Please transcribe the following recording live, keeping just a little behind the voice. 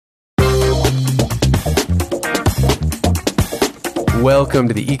Welcome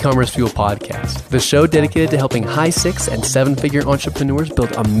to the E-commerce Fuel Podcast, the show dedicated to helping high 6- and 7-figure entrepreneurs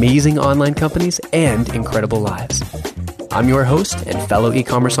build amazing online companies and incredible lives. I'm your host and fellow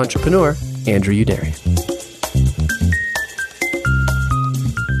e-commerce entrepreneur, Andrew Udary.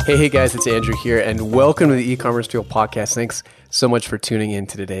 Hey guys, it's Andrew here, and welcome to the E-commerce Fuel Podcast. Thanks so much for tuning in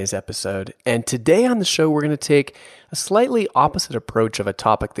to today's episode. And today on the show, we're going to take a slightly opposite approach of a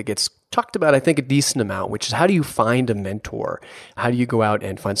topic that gets talked about, I think, a decent amount, which is how do you find a mentor? How do you go out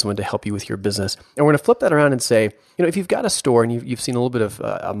and find someone to help you with your business? And we're going to flip that around and say, if you've got a store and you've seen a little bit of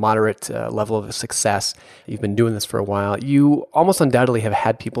a moderate level of success, you've been doing this for a while, you almost undoubtedly have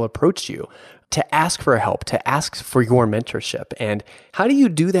had people approach you to ask for help, to ask for your mentorship. And how do you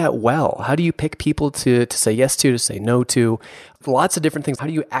do that well? How do you pick people to say yes to say no to? Lots of different things. How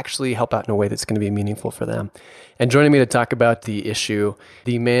do you actually help out in a way that's going to be meaningful for them? And joining me to talk about the issue,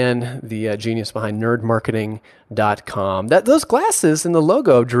 the man, the genius behind nerdmarketing.com. Those glasses and the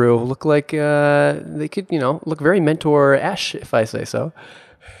logo, Drew, look like they could, look very mentor-esh, if I say so.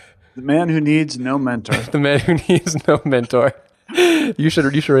 The man who needs no mentor. The man who needs no mentor. You should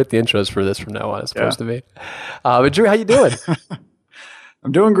write the intros for this from now on, as opposed to me. But Drew, how you doing?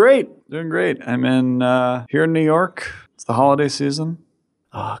 I'm doing great. I'm in here in New York. It's the holiday season.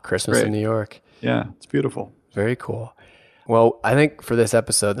 Christmas in New York. Yeah, it's beautiful. Very cool. Well, I think for this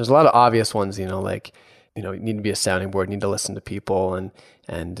episode, there's a lot of obvious ones, you need to be a sounding board, you need to listen to people and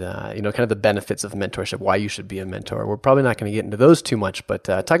kind of the benefits of mentorship, why you should be a mentor. We're probably not going to get into those too much, but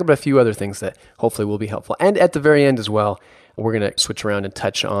talk about a few other things that hopefully will be helpful. And at the very end as well, we're going to switch around and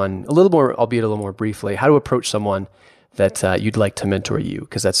touch on a little more, albeit a little more briefly, how to approach someone that you'd like to mentor you,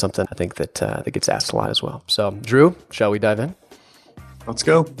 because that's something I think that gets asked a lot as well. So, Drew, shall we dive in? Let's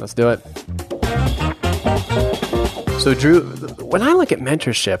go. Let's do it. So, Drew, when I look at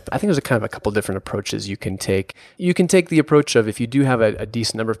mentorship, I think there's a couple different approaches you can take. You can take the approach of, if you do have a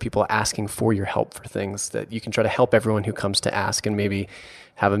decent number of people asking for your help for things, that you can try to help everyone who comes to ask, and maybe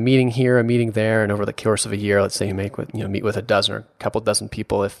have a meeting here, a meeting there, and over the course of a year, let's say you meet with a dozen or a couple dozen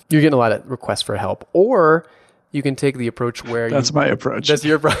people if you're getting a lot of requests for help. Or you can take the approach where That's my approach. That's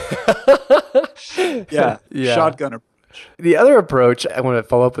your approach. yeah. Shotgun approach. The other approach, I want to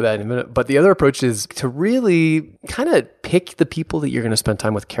follow up with that in a minute, but the other approach is to really kind of pick the people that you're going to spend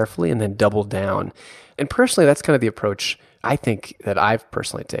time with carefully and then double down. And personally, that's kind of the approach I think that I've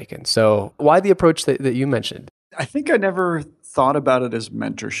personally taken. So why the approach that you mentioned? I think I never thought about it as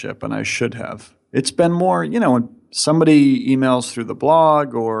mentorship, and I should have. It's been more, when somebody emails through the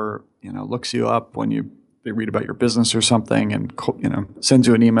blog or, looks you up when they read about your business or something and, sends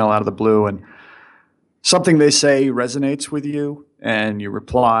you an email out of the blue, and something they say resonates with you and you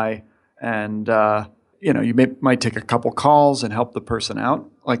reply, and, you might take a couple calls and help the person out.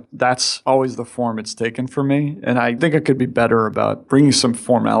 Like, that's always the form it's taken for me. And I think I could be better about bringing some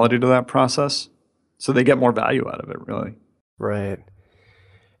formality to that process so they get more value out of it, really. Right.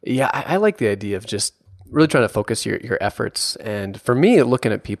 Yeah, I like the idea of just really trying to focus your efforts. And for me,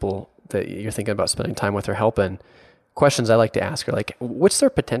 looking at people that you're thinking about spending time with or helping, questions I like to ask are like, what's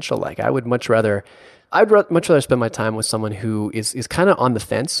their potential like? I'd much rather spend my time with someone who is kind of on the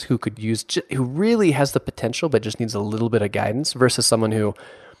fence, who really has the potential but just needs a little bit of guidance, versus someone who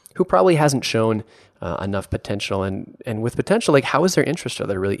probably hasn't shown enough potential. And with potential, like, how is their interest? Are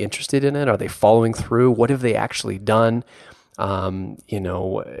they really interested in it? Are they following through? What have they actually done? Are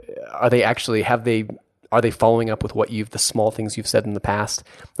they following up with the small things you've said in the past?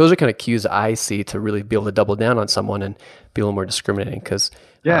 Those are kind of cues I see to really be able to double down on someone and be a little more discriminating. Because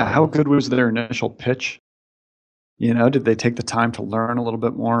how good was their initial pitch? Did they take the time to learn a little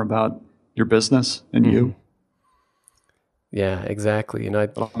bit more about your business and you? Yeah, exactly.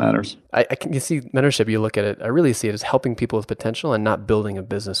 It all matters. You see mentorship, you look at it, I really see it as helping people with potential and not building a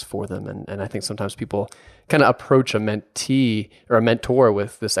business for them. And I think sometimes people kind of approach a mentee or a mentor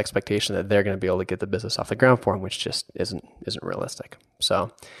with this expectation that they're going to be able to get the business off the ground for them, which just isn't realistic. So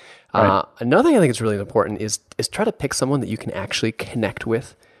right. Another thing I think is really important is try to pick someone that you can actually connect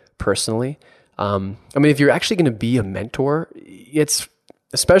with personally. If you're actually going to be a mentor, it's,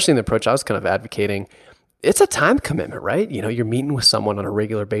 especially in the approach I was kind of advocating, it's a time commitment, right? You're meeting with someone on a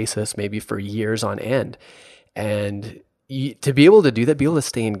regular basis, maybe for years on end. And to be able to do that, be able to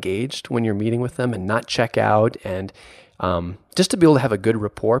stay engaged when you're meeting with them and not check out, and just to be able to have a good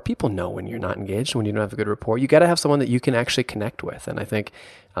rapport. People know when you're not engaged, when you don't have a good rapport. You got to have someone that you can actually connect with. And I think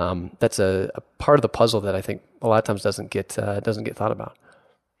that's a part of the puzzle that I think a lot of times doesn't get thought about.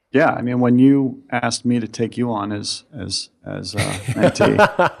 Yeah, when you asked me to take you on as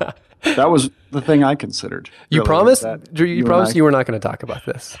mentee, that was the thing I considered. You promised, Drew, you promised you were not going to talk about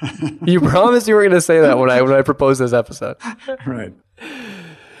this. You promised you were going to say that when I proposed this episode. Right.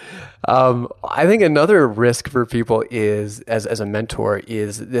 I think another risk for people is, as a mentor,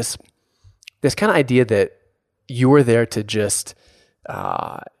 is this kind of idea that you are there to just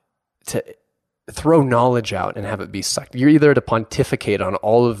to throw knowledge out and have it be sucked. You're either to pontificate on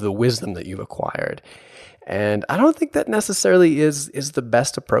all of the wisdom that you've acquired. And I don't think that necessarily is the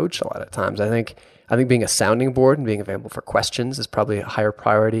best approach a lot of times. I think being a sounding board and being available for questions is probably a higher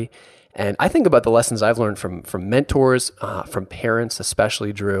priority. And I think about the lessons I've learned from mentors, from parents,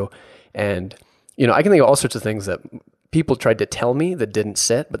 especially Drew. And, I can think of all sorts of things that people tried to tell me that didn't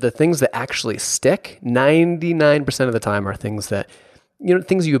sit, but the things that actually stick 99% of the time are things that,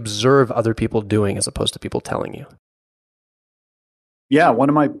 things you observe other people doing as opposed to people telling you. Yeah, one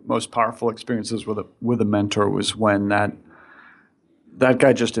of my most powerful experiences with a mentor was when that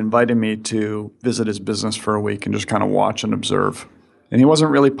guy just invited me to visit his business for a week and just kind of watch and observe. And he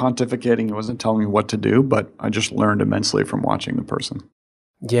wasn't really pontificating, he wasn't telling me what to do, but I just learned immensely from watching the person.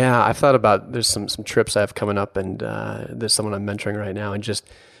 Yeah, I've thought about, there's some trips I have coming up, and there's someone I'm mentoring right now, and just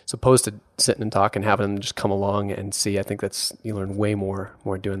as opposed to sitting and talking, having them just come along and see, I think you learn way more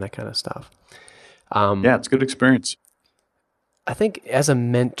doing that kind of stuff. Yeah, it's a good experience. I think as a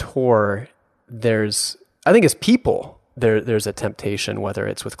mentor, as people, there's a temptation, whether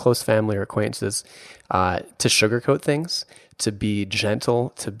it's with close family or acquaintances, to sugarcoat things, to be gentle,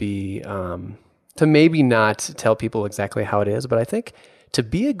 to maybe not tell people exactly how it is. But I think to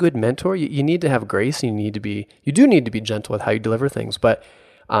be a good mentor, you need to have grace. You do need to be gentle with how you deliver things, but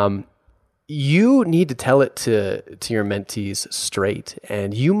you need to tell it to your mentees straight.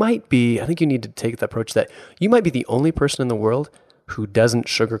 And I think you need to take the approach that you might be the only person in the world who doesn't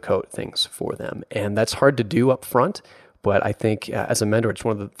sugarcoat things for them. And that's hard to do up front, but I think as a mentor, it's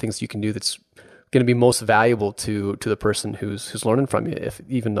one of the things you can do that's going to be most valuable to the person who's learning from you,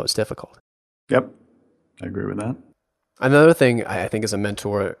 even though it's difficult. Yep, I agree with that. Another thing I think as a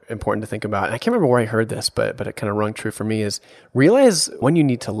mentor, important to think about, and I can't remember where I heard this, but it kind of rung true for me, is realize when you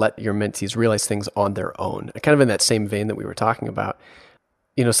need to let your mentees realize things on their own. Kind of in that same vein that we were talking about.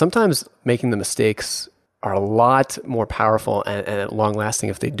 Sometimes making the mistakes are a lot more powerful and long lasting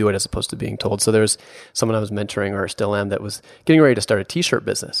if they do it as opposed to being told. So there's someone I was mentoring, or still am, that was getting ready to start a t-shirt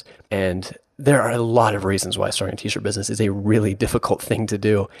business. And there are a lot of reasons why starting a t-shirt business is a really difficult thing to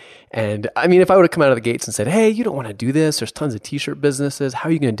do. And I mean, if I would have come out of the gates and said, hey, you don't want to do this, there's tons of t-shirt businesses, how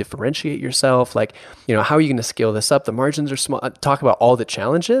are you going to differentiate yourself? Like, how are you going to scale this up? The margins are small. Talk about all the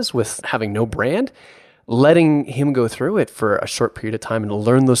challenges with having no brand. Letting him go through it for a short period of time and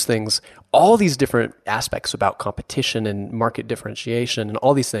learn those things, all these different aspects about competition and market differentiation and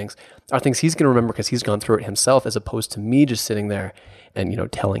all these things are things he's going to remember because he's gone through it himself, as opposed to me just sitting there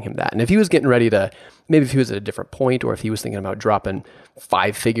and, telling him that. And if he was getting ready to, maybe if he was at a different point, or if he was thinking about dropping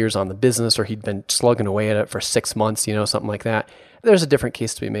 5 figures on the business, or he'd been slugging away at it for 6 months, something like that, there's a different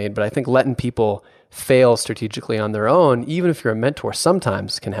case to be made. But I think letting people fail strategically on their own, even if you're a mentor,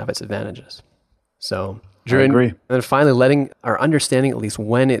 sometimes can have its advantages. So, Drew, I agree. And then finally, letting our understanding, at least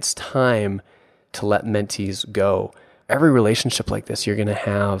when it's time to let mentees go. Every relationship like this you're going to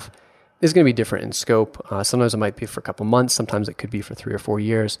have is going to be different in scope. Sometimes it might be for a couple months. Sometimes it could be for 3 or 4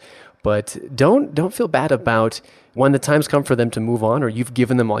 years. But don't feel bad about when the time's come for them to move on, or you've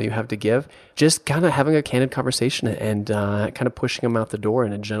given them all you have to give. Just kind of having a candid conversation and kind of pushing them out the door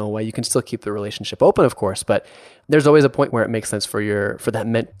in a gentle way. You can still keep the relationship open, of course, but there's always a point where it makes sense for that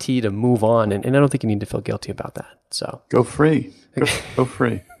mentee to move on, and I don't think you need to feel guilty about that. So go free, go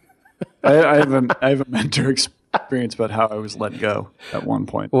free. I have a mentor experience about how I was let go at one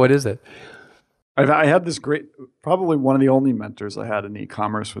point. What is it? I had this probably one of the only mentors I had in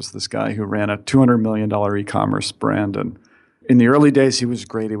e-commerce was this guy who ran a $200 million e-commerce brand. And in the early days, he was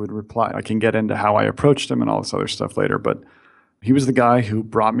great. He would reply. I can get into how I approached him and all this other stuff later. But he was the guy who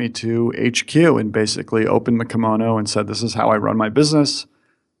brought me to HQ and basically opened the kimono and said, this is how I run my business.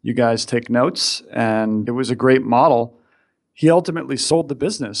 You guys take notes. And it was a great model. He ultimately sold the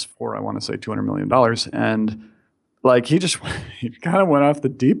business for, I want to say, $200 million. And he kind of went off the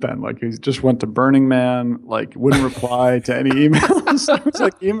deep end. Like, he just went to Burning Man, wouldn't reply to any emails. I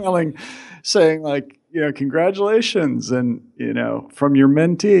was emailing saying congratulations. And, from your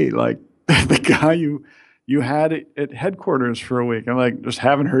mentee, the guy you had at headquarters for a week. And just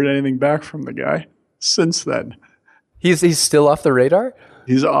haven't heard anything back from the guy since then. He's still off the radar?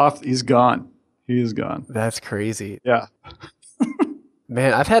 He's off. He's gone. He is gone. That's crazy. Yeah.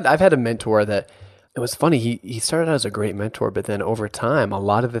 Man, I've had a mentor that, it was funny. He started out as a great mentor, but then over time, a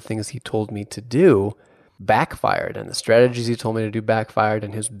lot of the things he told me to do backfired, and the strategies he told me to do backfired,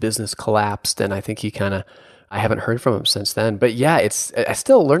 and his business collapsed. And I think he kind of I haven't heard from him since then. But yeah, I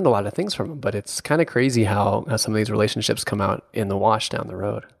still learned a lot of things from him, but it's kind of crazy how some of these relationships come out in the wash down the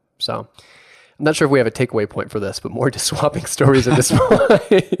road. So I'm not sure if we have a takeaway point for this, but more just swapping stories at this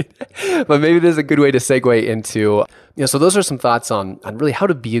point. But maybe there's a good way to segue into, so those are some thoughts on really how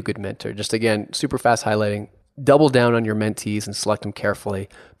to be a good mentor. Just again, super fast highlighting, double down on your mentees and select them carefully.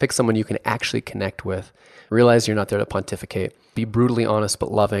 Pick someone you can actually connect with. Realize you're not there to pontificate. Be brutally honest but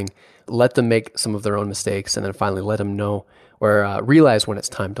loving. Let them make some of their own mistakes, and then finally let them know or realize when it's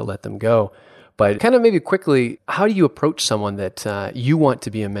time to let them go. But kind of maybe quickly, how do you approach someone that you want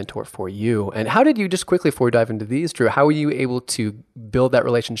to be a mentor for you? And how did you, just quickly before we dive into these, Drew, how were you able to build that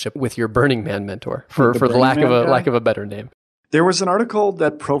relationship with your Burning Man mentor, for the lack of a better name? There was an article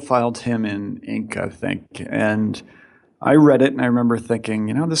that profiled him in Inc., I think, and I read it and I remember thinking,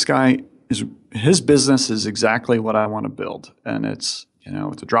 this guy his business is exactly what I want to build. And it's a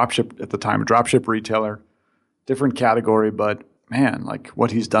dropship at the time, a dropship retailer, different category, but man, like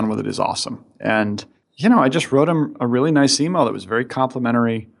what he's done with it is awesome. And, I just wrote him a really nice email that was very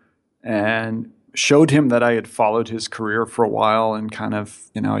complimentary and showed him that I had followed his career for a while and kind of,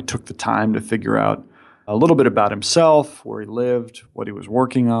 I took the time to figure out a little bit about himself, where he lived, what he was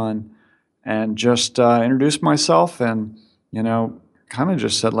working on, and just introduced myself and, kind of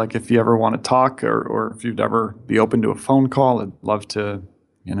just said, like, if you ever want to talk or if you'd ever be open to a phone call, I'd love to,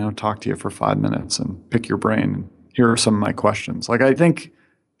 talk to you for 5 minutes and pick your brain. Here are some of my questions. Like, I think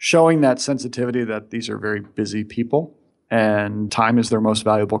showing that sensitivity that these are very busy people and time is their most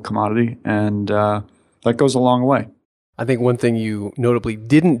valuable commodity. And that goes a long way. I think one thing you notably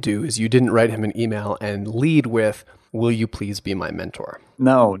didn't do is you didn't write him an email and lead with, "Will you please be my mentor?"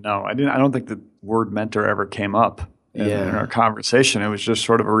 No, I didn't. I don't think the word mentor ever came up in our conversation. It was just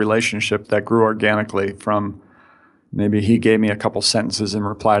sort of a relationship that grew organically from maybe he gave me a couple sentences in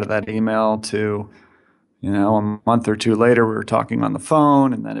reply to that email to, a month or two later, we were talking on the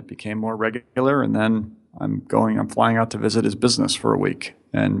phone, and then it became more regular. And then I'm flying out to visit his business for a week.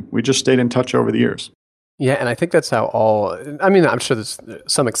 And we just stayed in touch over the years. Yeah, and I think that's how I'm sure there's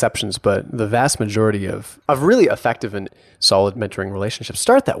some exceptions, but the vast majority of really effective and solid mentoring relationships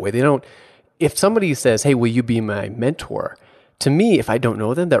start that way. If somebody says, "Hey, will you be my mentor?" To me, if I don't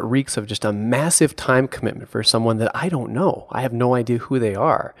know them, that reeks of just a massive time commitment for someone that I don't know. I have no idea who they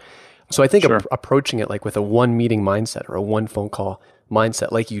are. So I think approaching it like with a one meeting mindset or a one phone call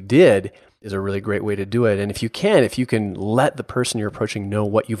mindset, like you did, is a really great way to do it. And if you can let the person you're approaching know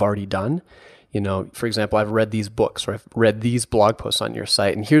what you've already done. For example, I've read these books or I've read these blog posts on your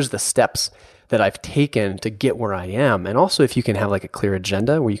site, and here's the steps that I've taken to get where I am. And also if you can have like a clear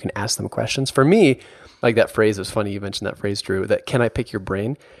agenda where you can ask them questions. For me, like that phrase, it was funny you mentioned that phrase, Drew, that "can I pick your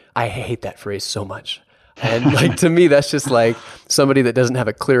brain?" I hate that phrase so much. And like to me, that's just like somebody that doesn't have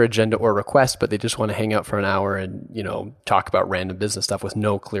a clear agenda or request, but they just want to hang out for an hour and, talk about random business stuff with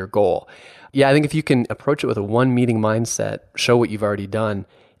no clear goal. Yeah, I think if you can approach it with a one meeting mindset, show what you've already done,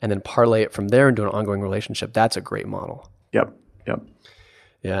 and then parlay it from there into an ongoing relationship, that's a great model. Yep.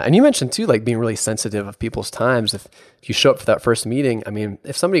 Yeah. And you mentioned too, like being really sensitive of people's times. If you show up for that first meeting,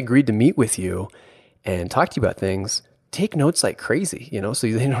 if somebody agreed to meet with you and talk to you about things, take notes like crazy, so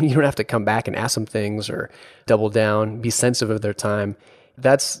you don't have to come back and ask them things or double down, be sensitive of their time.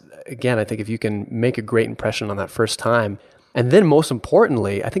 That's, again, I think if you can make a great impression on that first time. And then most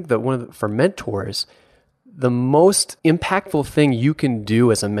importantly, I think that for mentors, the most impactful thing you can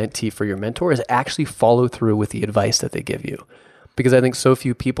do as a mentee for your mentor is actually follow through with the advice that they give you. Because I think so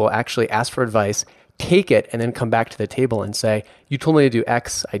few people actually ask for advice, take it, and then come back to the table and say, "You told me to do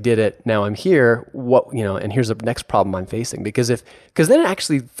X, I did it, now I'm here, and here's the next problem I'm facing." Because then it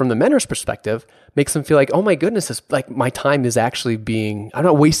actually, from the mentor's perspective, makes them feel like, "Oh my goodness, it's like my time is actually I'm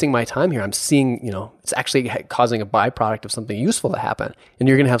not wasting my time here. I'm seeing, it's actually causing a byproduct of something useful to happen." And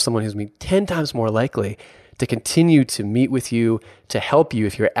you're going to have someone who's 10 times more likely to continue to meet with you, to help you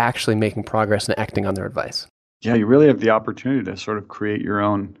if you're actually making progress and acting on their advice. Yeah, you really have the opportunity to sort of create your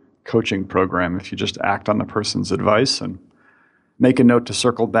own coaching program if you just act on the person's advice and make a note to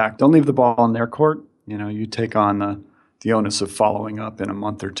circle back. Don't leave the ball in their court. You take on the onus of following up in a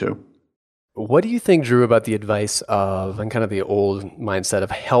month or two. What do you think, Drew, about the advice and kind of the old mindset of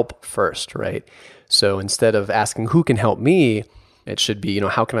help first, right? So instead of asking who can help me, it should be,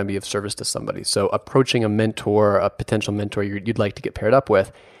 how can I be of service to somebody? So approaching a mentor, a potential mentor you'd like to get paired up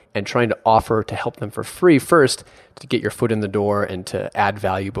with, and trying to offer to help them for free first to get your foot in the door and to add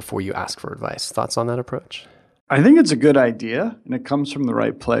value before you ask for advice. Thoughts on that approach? I think it's a good idea and it comes from the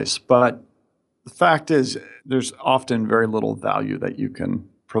right place. But the fact is, there's often very little value that you can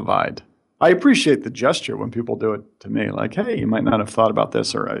provide. I appreciate the gesture when people do it to me, like, "Hey, you might not have thought about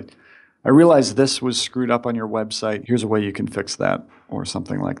this," or I realized this was screwed up on your website. Here's a way you can fix that or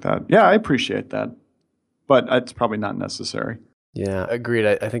something like that. Yeah, I appreciate that, but it's probably not necessary. Yeah, agreed.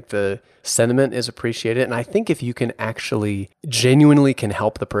 I think the sentiment is appreciated. And I think if you can actually genuinely can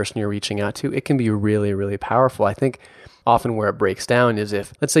help the person you're reaching out to, it can be really, really powerful. I think often where it breaks down is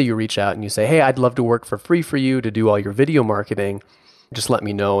if, let's say you reach out and you say, hey, I'd love to work for free for you to do all your video marketing. Just let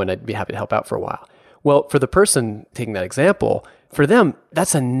me know and I'd be happy to help out for a while. Well, for the person taking that example, for them,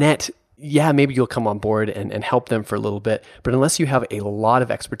 that's a net, yeah, maybe you'll come on board and help them for a little bit. But unless you have a lot of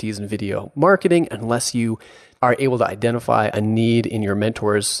expertise in video marketing, unless you are able to identify a need in your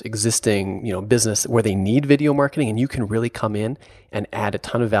mentor's existing, business where they need video marketing and you can really come in and add a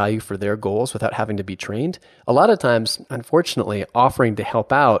ton of value for their goals without having to be trained, a lot of times, unfortunately, offering to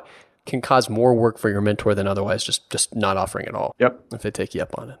help out can cause more work for your mentor than otherwise just not offering at all. Yep. If they take you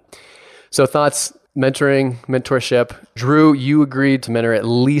up on it. So thoughts, mentoring, mentorship. Drew, you agreed to mentor at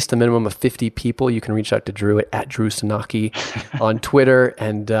least a minimum of 50 people. You can reach out to Drew at Drew Sanaki on Twitter.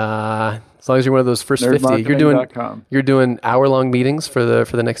 And as long as you're one of those first 50, you're doing hour-long meetings for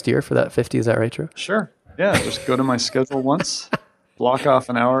the next year for that 50. Is that right, Drew? Sure. Yeah, just go to my schedule once, block off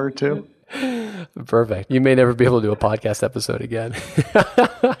an hour or two. Perfect. You may never be able to do a podcast episode again.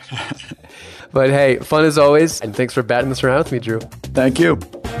 But hey, fun as always. And thanks for batting this around with me, Drew. Thank you.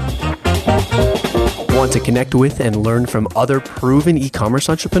 Want to connect with and learn from other proven e-commerce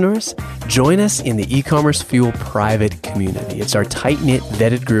entrepreneurs? Join us in the E-commerce Fuel private community. It's our tight-knit,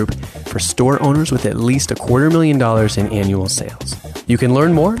 vetted group for store owners with at least $250,000 in annual sales. You can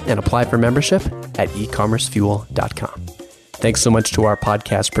learn more and apply for membership at ecommercefuel.com. Thanks so much to our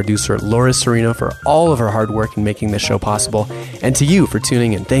podcast producer, Laura Serino, for all of her hard work in making this show possible, and to you for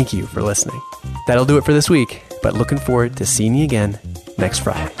tuning in. Thank you for listening. That'll do it for this week, but looking forward to seeing you again next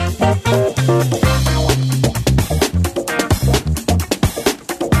Friday.